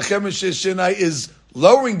halakha Moshe Messinai is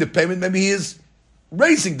lowering the payment, maybe he is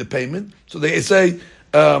raising the payment. So they say,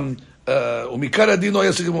 so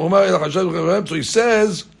he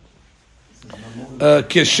says,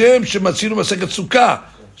 כשם שמצאנו מסכת סוכה,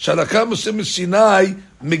 שהלכה משה מסיני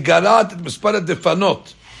מגרת את מספר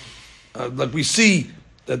הדפנות. Like we see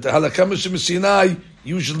that the halakha Moshe Messinai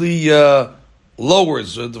usually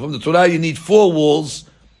lowers. From the Torah you need 4 walls,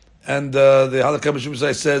 and the halakha Moshe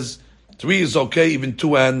Messinai says 3 is okay, even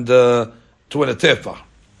 2 and a tefah.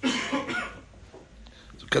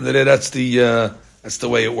 So that's the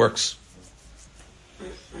way it works.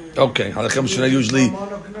 Okay, halakha Messinai usually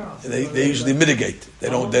they usually mitigate. They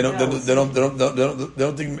don't think halakha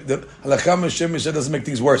Moshe Messinai doesn't make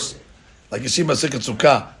things worse. Like you see Masechet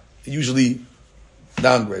Sukkah, it usually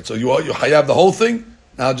downgrade. So you hayav the whole thing.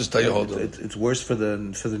 Now I'll just tell you hold on. It's worse for the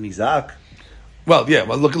nizak. Well, yeah.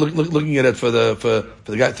 Well, looking at it for the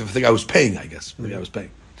guy who's paying, I guess. For the guy who's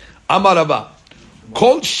paying. Amar Rava,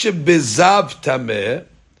 kol shebezav tameh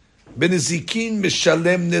benizikin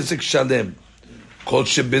mishalem nezik shalem. Kol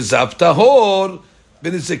shebezav tahor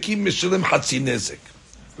benizikin mishalem hatzi nezik.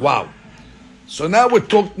 Wow. So now we're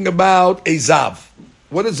talking about a zav.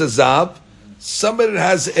 What is a zav? Somebody that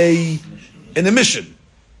has an emission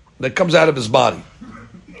that comes out of his body,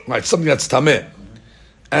 right? Something that's tameh.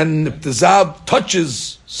 And if the zav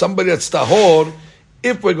touches somebody that's tahor,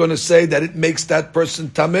 if we're going to say that it makes that person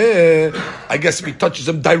tameh, I guess if he touches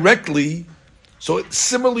them directly. So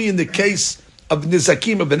similarly in the case of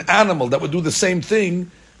nizakim of an animal that would do the same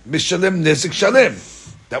thing, mishalem nezik shalem.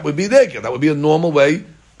 That would be there. That would be a normal way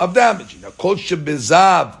of damaging. Now, kol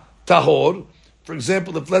shebezav tahor, for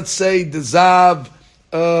example, if let's say the zav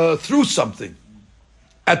threw something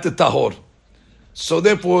at the tahor, so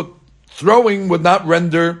therefore throwing would not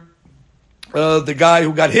render the guy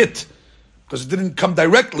who got hit, because it didn't come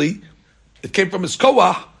directly, it came from his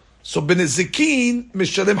koah, so b'nezikin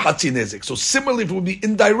mishalem hatzi nezik. So similarly, if it would be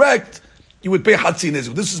indirect, you would pay hatzi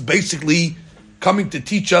nezik. This is basically coming to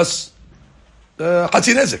teach us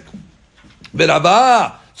hatzi nezik.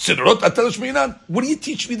 Berava sidorot atelash minan. What do you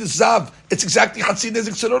teach me this zav? It's exactly hatzi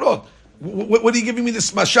nezik sidorot. What are you giving me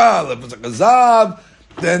this mashal? If it's like a zav,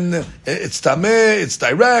 then it's tameh, it's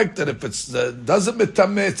direct, and if it's doesn't mit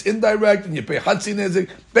tameh, it's indirect, and you pay hatzi nezik.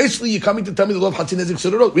 Basically, you're coming to tell me the law of hatzi nezik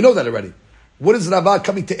sidorot. We know that already. What is Rava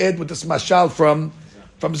coming to add with this mashal from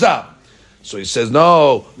zav? So he says,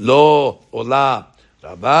 no, lo, ola,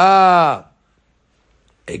 Rava,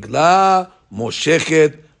 egla,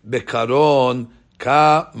 moshechet, bekaron,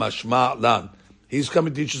 ka, mashma, lan. He's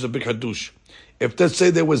coming to teach us a big hadush. If let's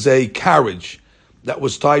say there was a carriage that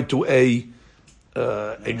was tied to a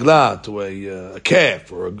egla, to a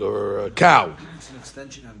calf or a cow. It's an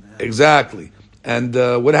extension of that. Exactly. And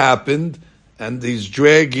what happened? And he's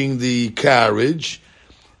dragging the carriage,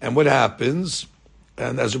 and what happens?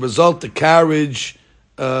 And as a result, the carriage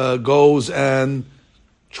goes and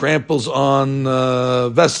tramples on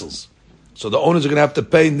vessels. So the owners are going to have to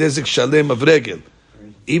pay nezik shalem of regel,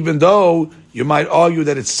 even though you might argue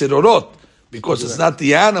that it's sidorot, because it's not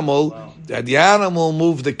the animal. Wow. That the animal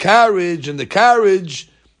moved the carriage, and the carriage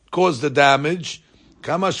caused the damage.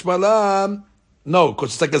 Kamash malam, no,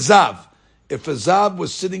 because it's like a zav. If a zav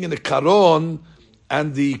was sitting in a karon,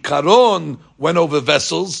 and the karon went over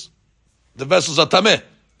vessels, the vessels are tameh.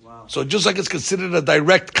 Wow. So just like it's considered a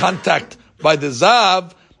direct contact by the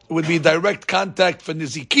zav, it would be direct contact for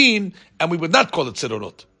nizikin, and we would not call it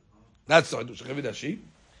sidorot. That's the hadush.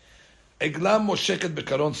 Eglam mosheket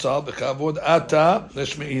bekaron sal bekavod ata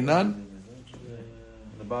leshmeinan.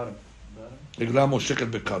 The bottom. Eglam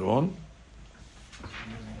mosheket bekaron.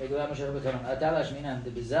 בגלל מושך בקרון. אתה להשמינן,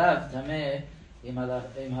 דבזב תמה אם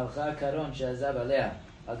הלכה הקרון שעזב עליה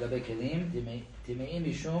על גבי כלים, טמאים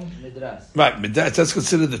משום מדרס. Right, that's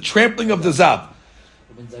considered the trampling of the zav.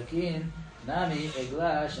 ובנזקין, נמי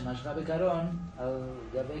עגלה שמשכה בקרון על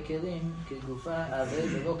גבי כלים כגופה עבה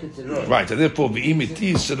ולא כצירות. Right, and therefore, ואם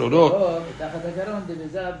איתי סירורות. תחת הקרון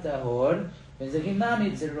דבזב טהור, בנזקין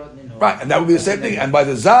נמי צירות נינור. Right, and that would be the same thing. And by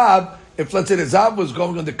the zav, if let's say the zav was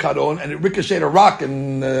going on the karon and it ricocheted a rock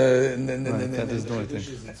and that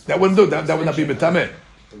wouldn't do that would not be betameh.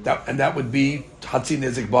 And that would be hatzi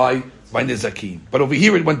nezik by nizakin. But over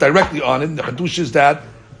here it went directly on it. The hadush is that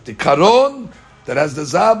the karon that has the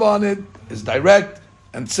zav on it is direct,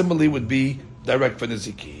 and similarly would be direct for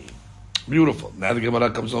nizakin. Beautiful. Now the Gemara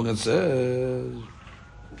comes along and says,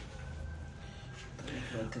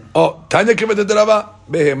 "Oh, Tanya kivet the Rava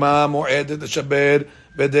behema moedet shaber."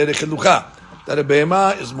 That a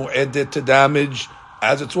behema is mu'edet to damage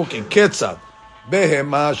as it's walking. Ketzad.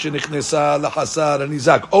 Behema shenichnesa lahasar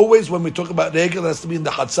anizak. Always when we talk about regel, it has to be in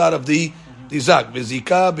the hatzar of the zak.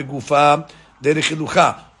 Vezika begufa derech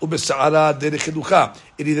hilucha. Ubesa'ara derech hilucha.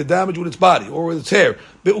 It either damage with its body or with its hair.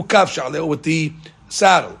 Be'ukav sha'aleh, with the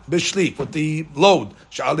saddle. Be'shliq, with the load.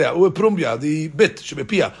 Sha'aleh. U'eprumbya, the bit.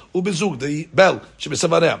 Shebe'piyah. U'bezug, the bell.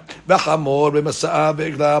 Shebe'savareh. Ve'chamor, be'masa'a,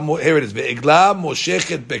 be'egla. Here it is. Be'egla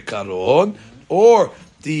moshechet be'karon. Or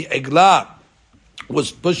the egla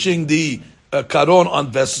was pushing the karon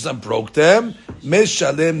on vessels and broke them.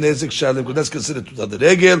 Meshalem nezik shalem. Because that's considered to the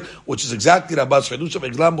regel, which is exactly Rabba's chedush of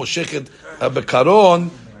egla moshechet be'karon.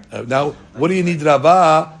 Now, what do you need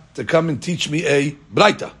Rava to come and teach me a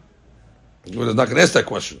braita? We're not going to ask that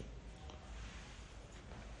question.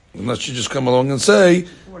 Unless you just come along and say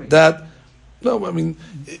that, no, I mean,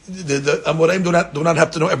 the Amoraim do not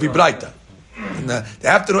have to know every braita. They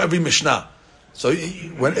have to know every Mishnah. So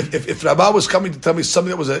if Rabbah was coming to tell me something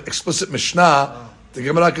that was an explicit Mishnah, the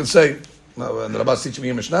Gemara can say, no, and Rabbah's teaching me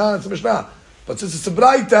a Mishnah, it's a Mishnah. But since it's a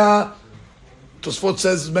braita, Tosfot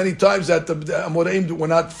says many times that the Amoraim were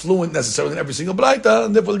not fluent necessarily in every single braita,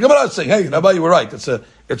 and therefore the Gemara is saying, hey, Rabbah, you were right, it's a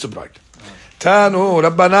braita. Tanu,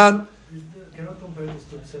 Rabbanan. Cannot compare this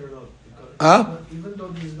to Tzerot. Huh? Even though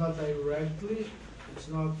this is not directly, it's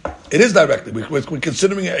not. It is directly. We're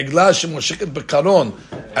considering a eglash and mosheket bekaron,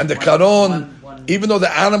 and the karon, even though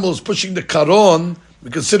the animal is pushing the karon, we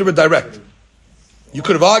consider it direct. You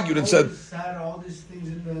could have argued and said, all these things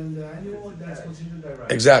in the animal, that's considered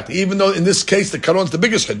direct. exactly. Even though in this case the karon is the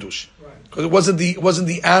biggest hadush, because it wasn't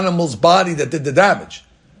the animal's body that did the damage.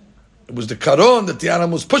 It was the karon that the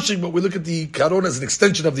animal was pushing, but we look at the karon as an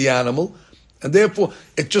extension of the animal, and therefore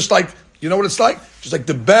it's just like You know what it's like? Just like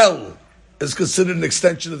the bell is considered an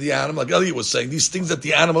extension of the animal. Like Elliot was saying, these things that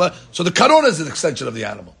the animal has. So the karon is an extension of the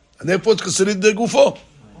animal. And therefore it's considered the gufo.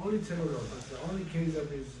 Only Tzerorot. That's the only case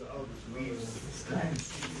that is out of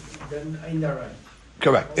then indirect.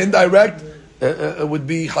 Correct. Indirect would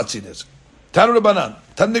be Hatzinis. Tanu Rabbanan.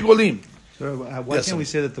 Tan Negolim. Sir, why Yes, can't sir. we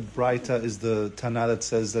say that the Braita is the Tana that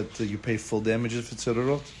says that you pay full damages for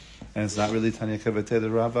tzerorot? And it's not really Tanya Kavete the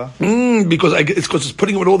Rava? Because it's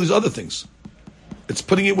putting it with all these other things. It's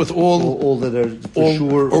putting it with All that are for all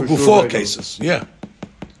sure. or for gufo sure cases. Yeah.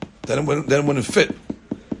 Then it wouldn't fit.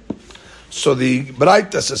 So the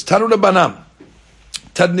Braita says, Tanu Rabbanan.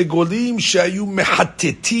 Tarnegolim shayu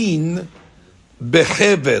mehatetin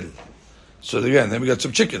behevel. So again, then we got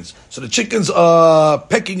some chickens. So the chickens are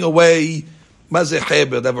pecking away mazeh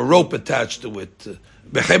hevel. They have a rope attached to it.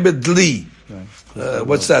 Behevel dli.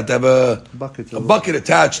 What's that? They have a bucket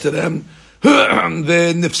attached to them.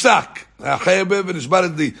 The nifsak.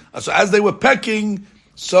 So as they were pecking,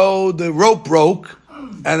 so the rope broke,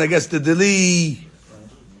 and I guess the deli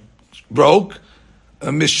broke.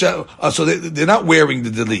 So they're not wearing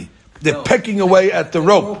the deli. They're pecking away at the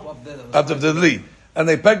rope of the deli. And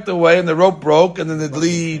they pecked away, and the rope broke, and then the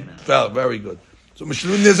deli fell. Very good. So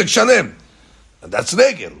Mishlim Nezek Shalem. And that's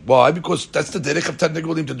regel. Why? Because that's the derech of Tan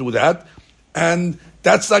Negolim to do that. And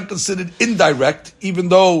that's not considered indirect, even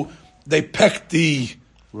though they pecked the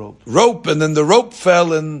rope and then the rope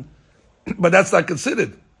fell, but that's not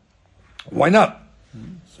considered. Why not?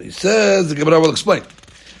 So he says, the Gemara will explain.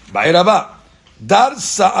 Ba'irava. Dar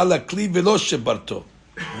sa'ala kli velo shebarto.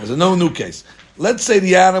 There's a no new case. Let's say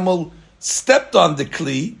the animal stepped on the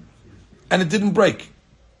kli and it didn't break.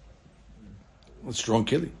 A strong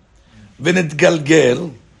kli. V'net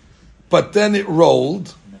galgel, but then it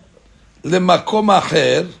rolled lemakom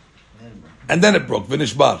acher, and then it broke.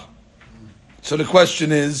 V'nishbar. So the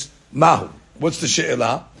question is, mahu? What's the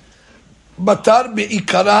she'elah? Batar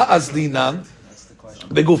be'ikara azlinan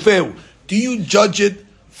begufeu. Do you judge it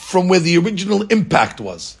from where the original impact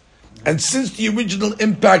was? And since the original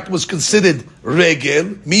impact was considered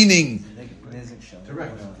regel, meaning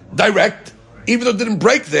direct, even though it didn't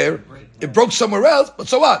break there, it broke somewhere else, but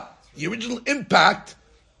so what? The original impact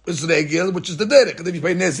was regel, which is the derek, and then you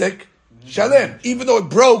pay nezek shalem, even though it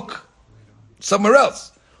broke somewhere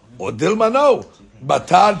else. Or dilmano,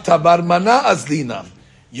 batar tabar mana azlina.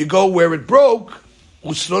 You go where it broke,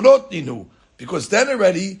 usrorot ninu, because then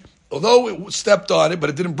already, although it stepped on it, but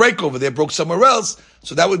it didn't break over there, it broke somewhere else,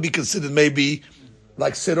 so that would be considered maybe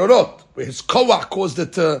like sirorot, where his koach caused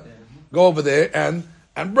it to go over there and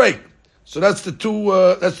break. So that's the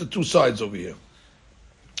two sides over here.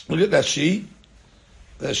 Look at that she.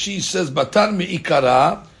 That she says batar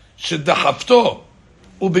mi'ikara shedahafto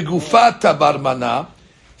ubegufa tabar mana.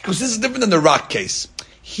 Because this is different than the rock case.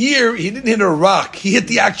 Here, he didn't hit a rock; he hit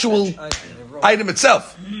the actual item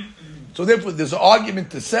itself. So therefore, there's an argument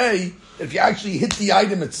to say that if you actually hit the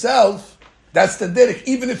item itself, that's the derech,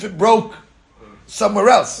 even if it broke somewhere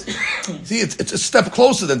else. See, it's a step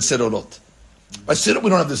closer than sirorot. By sirorot, we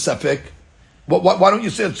don't have the safek. Why don't you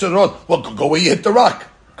say sirorot? Well, go where you hit the rock,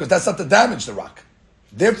 because that's not to damage the rock.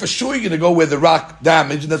 There, for sure, you're going to go where the rock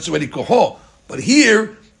damaged, and that's already koho. But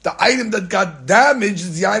here, the item that got damaged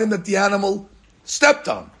is the item that the animal stepped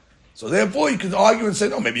on. So therefore, you can argue and say,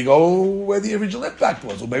 no, maybe you go where the original impact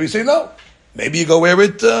was. Or maybe you say, no, maybe you go where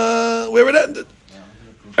it ended.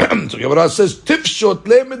 So Gemara says, Tifshot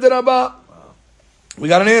le midraba. We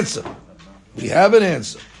got an answer. We have an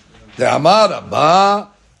answer. The Amara ba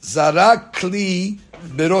zarak kli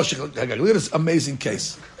berosh. Look at this amazing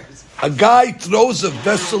case. A guy throws a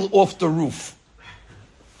vessel off the roof.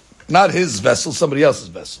 Not his vessel, somebody else's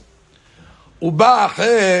vessel. Uba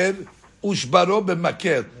acher ushbaro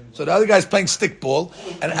b'maker. So the other guy's playing stickball,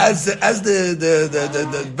 and as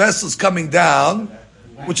the vessel's coming down,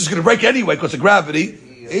 which is going to break anyway because of gravity,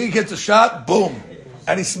 he gets a shot, boom,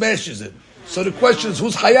 and he smashes it. So the question is,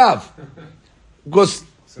 who's hayav? Because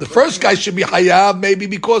the first guy should be hayav, maybe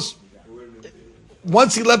because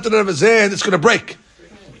once he left it out of his hand, it's going to break.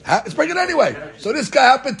 It's breaking anyway. So this guy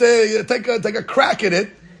happened to take a crack at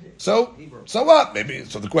it. So what? Maybe.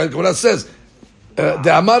 So the question says,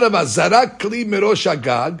 the amar of zarak kli merosh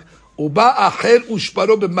agag uba acher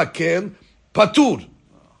ushparo b'makel patur.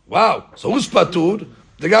 Wow. So who's patur?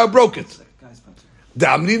 The guy who broke it. The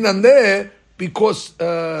amrinan there because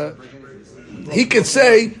he could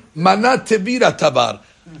say mana tevira tabar.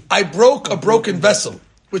 I broke a broken vessel,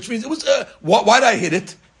 which means it was. Why did I hit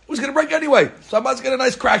it? It was going to break anyway. So I must get a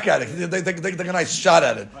nice crack at it. Take a nice shot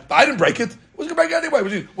at it. But I didn't break it. It was going to break anyway. What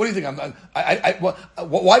do you think?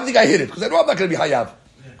 Why do you think I hit it? Because I know I'm not going to be hayav.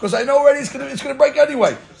 because I know already it's gonna break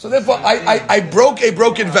anyway. So therefore, I broke a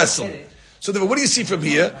broken vessel. So therefore, what do you see from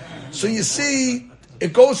here? So you see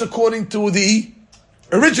it goes according to the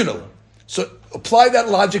original. So apply that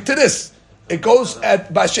logic to this. It goes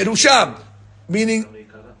at Basherusham, meaning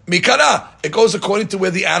Mikara. It goes according to where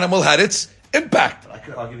the animal had its impact. I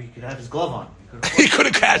could argue he could have his glove on. He could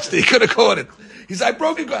have catched it. He could have caught it. He said, I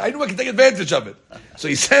broke it. I knew I could take advantage of it. So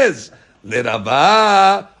he says,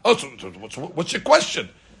 Leraba. Oh, so what's your question?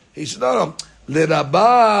 He said, no.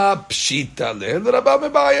 Leraba pshita le. Leraba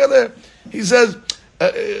mebaya le. He says,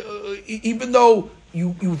 even though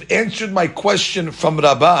you've answered my question from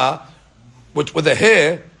Rabbah, which with a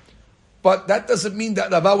hair, but that doesn't mean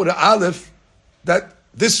that Rabbah with an aleph, that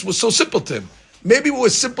this was so simple to him. Maybe it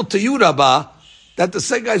was simple to you, Rabbah, that the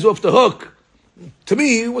second guy's off the hook. To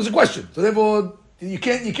me, it was a question. So therefore, you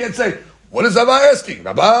can't say, what is Rabbah asking?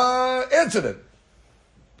 Rabbah answered it.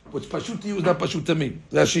 What's pashut to you is not pashut to me.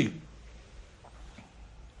 Rashi.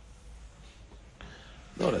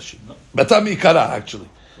 No, Rashi. Batami Ikara, actually.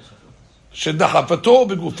 שנחפתו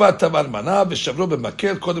בגופת המלמנה ושברו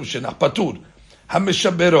במקל קודם שנח פטור.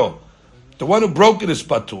 המשברו. The one who broke it is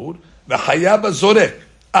פטור, וחייב הזורק.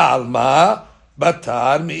 על מה?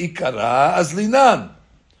 בתר מעיקרה אז לינן.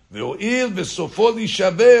 והואיל וסופו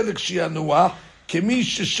להישבר לכשינוח, כמי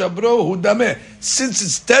ששברו הוא דמה. Since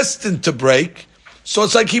it's destined to break, so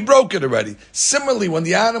it's like he broke it already. Similarly, when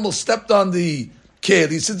the animal stepped on the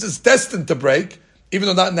keli, since it's destined to break, even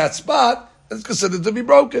though not in that spot, it's considered to be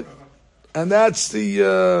broken. And that's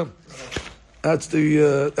the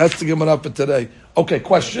Gemara for today. Okay,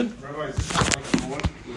 question? Rabbi,